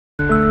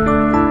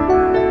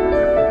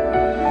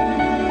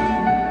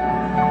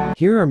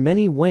Here are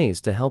many ways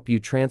to help you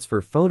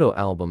transfer photo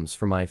albums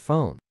from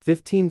iPhone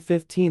 15,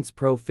 15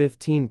 Pro,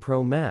 15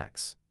 Pro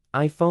Max,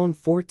 iPhone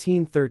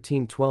 14,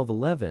 13, 12,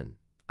 11,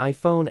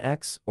 iPhone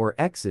X or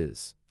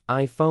X's,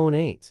 iPhone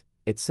 8,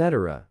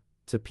 etc.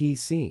 to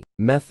PC.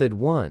 Method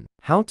 1.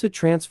 How to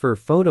transfer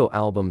photo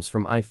albums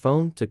from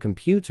iPhone to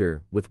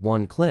computer with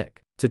one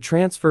click. To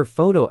transfer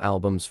photo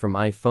albums from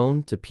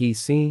iPhone to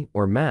PC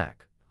or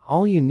Mac,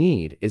 all you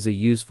need is a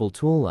useful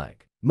tool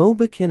like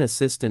Mobikin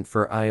Assistant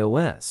for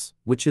iOS,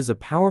 which is a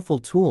powerful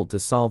tool to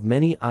solve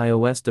many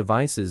iOS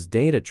devices'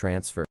 data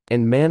transfer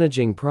and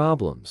managing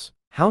problems.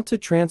 How to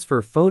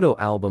transfer photo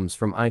albums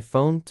from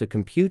iPhone to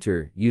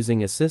computer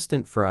using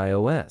Assistant for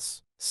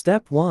iOS.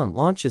 Step 1.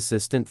 Launch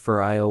Assistant for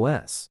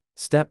iOS.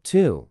 Step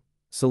 2.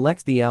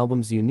 Select the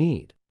albums you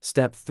need.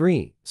 Step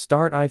 3.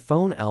 Start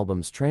iPhone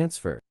albums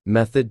transfer.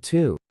 Method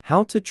 2.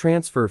 How to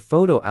transfer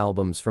photo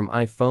albums from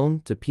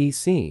iPhone to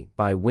PC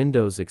by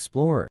Windows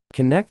Explorer.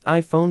 Connect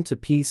iPhone to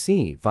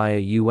PC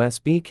via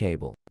USB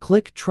cable.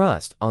 Click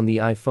Trust on the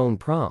iPhone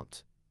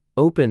prompt.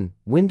 Open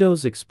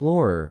Windows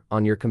Explorer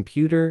on your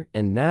computer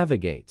and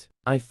navigate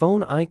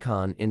iPhone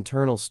icon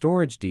internal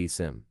storage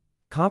DSIM.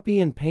 Copy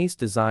and paste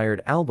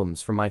desired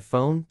albums from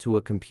iPhone to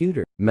a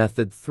computer.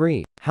 Method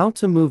 3. How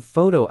to move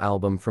photo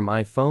album from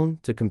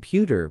iPhone to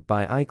computer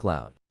by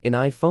iCloud. In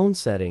iPhone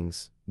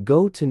settings,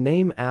 go to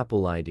Name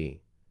Apple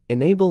ID.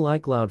 Enable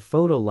iCloud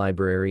Photo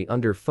Library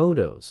under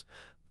Photos.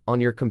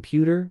 On your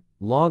computer,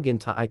 log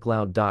into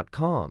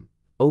iCloud.com.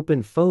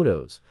 Open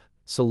Photos.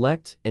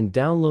 Select and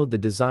download the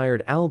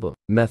desired album.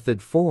 Method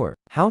 4.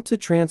 How to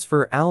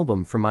transfer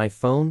album from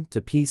iPhone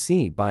to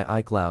PC by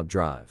iCloud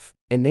Drive.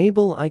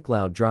 Enable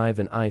iCloud Drive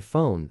in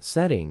iPhone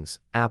settings,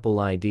 Apple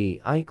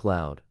ID,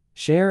 iCloud.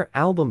 Share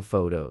album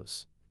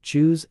photos.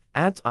 Choose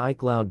Add to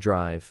iCloud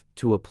Drive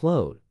to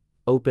upload.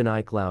 Open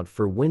iCloud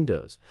for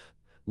Windows.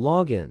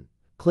 Login.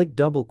 Click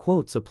double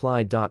quotes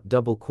apply dot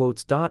double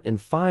quotes dot in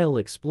File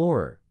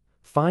Explorer.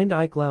 Find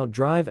iCloud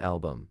Drive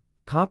album.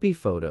 Copy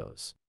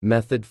photos.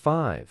 Method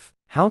 5.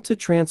 How to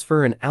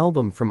transfer an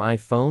album from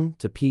iPhone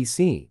to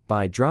PC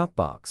by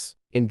Dropbox.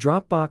 In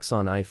Dropbox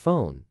on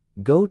iPhone,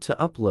 go to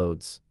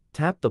Uploads.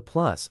 Tap the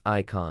plus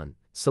icon,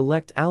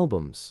 select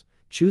Albums,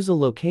 choose a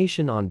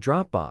location on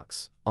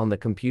Dropbox. On the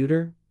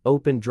computer,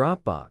 open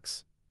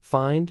Dropbox,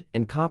 find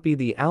and copy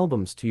the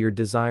albums to your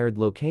desired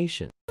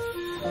location.